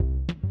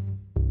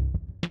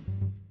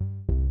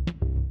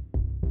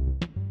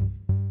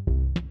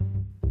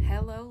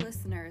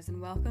listeners,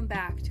 and welcome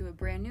back to a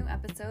brand new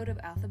episode of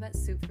Alphabet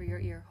Soup for Your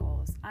Ear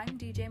Holes. I'm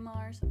DJ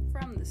Mars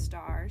from the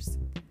Stars,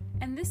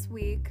 and this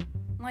week,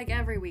 like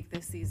every week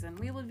this season,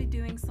 we will be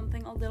doing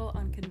something a little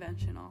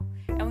unconventional,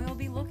 and we will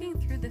be looking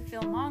through the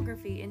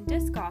filmography and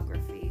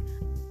discography,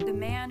 the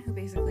man who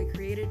basically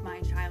created my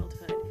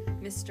childhood,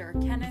 Mr.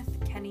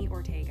 Kenneth Kenny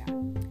Ortega.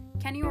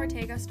 Kenny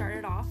Ortega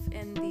started off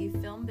in the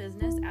film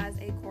business as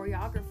a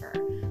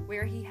choreographer,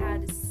 where he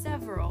had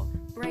several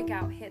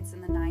breakout hits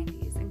in the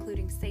 90s,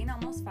 including St.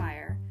 Elmo's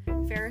Fire,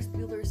 Ferris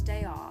Bueller's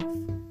Day Off,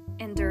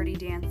 and Dirty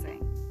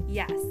Dancing.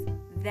 Yes,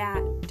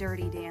 that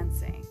Dirty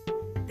Dancing.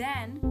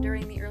 Then,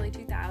 during the early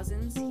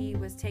 2000s, he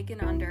was taken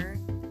under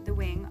the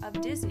wing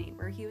of Disney,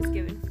 where he was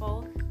given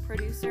full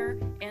producer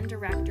and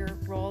director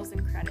roles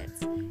and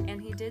credits,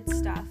 and he did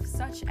stuff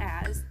such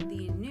as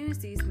the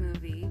Newsies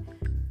movie,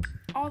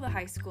 all the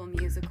High School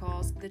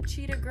Musicals, The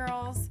Cheetah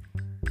Girls,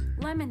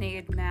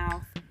 Lemonade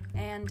Mouth,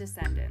 and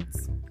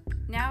Descendants.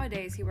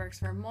 Nowadays, he works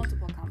for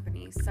multiple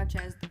companies, such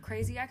as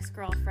Crazy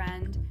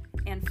Ex-Girlfriend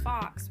and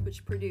Fox,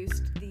 which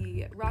produced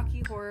the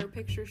Rocky Horror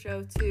Picture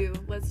Show 2,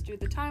 Let's Do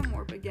the Time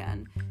Warp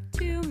Again,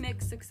 to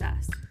mixed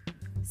success.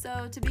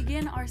 So, to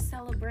begin our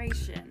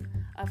celebration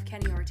of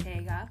Kenny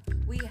Ortega,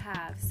 we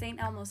have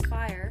St. Elmo's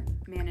Fire,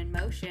 Man in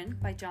Motion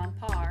by John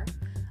Parr,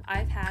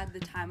 I've Had the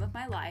Time of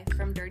My Life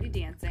from Dirty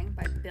Dancing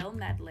by Bill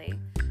Medley,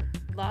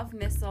 Love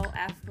Missile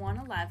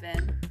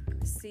F-111,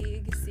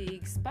 Sieg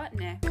Sieg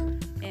Sputnik,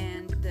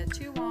 and the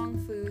Tu Wong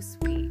Fu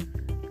Suite,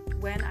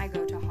 When I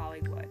Go to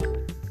Hollywood.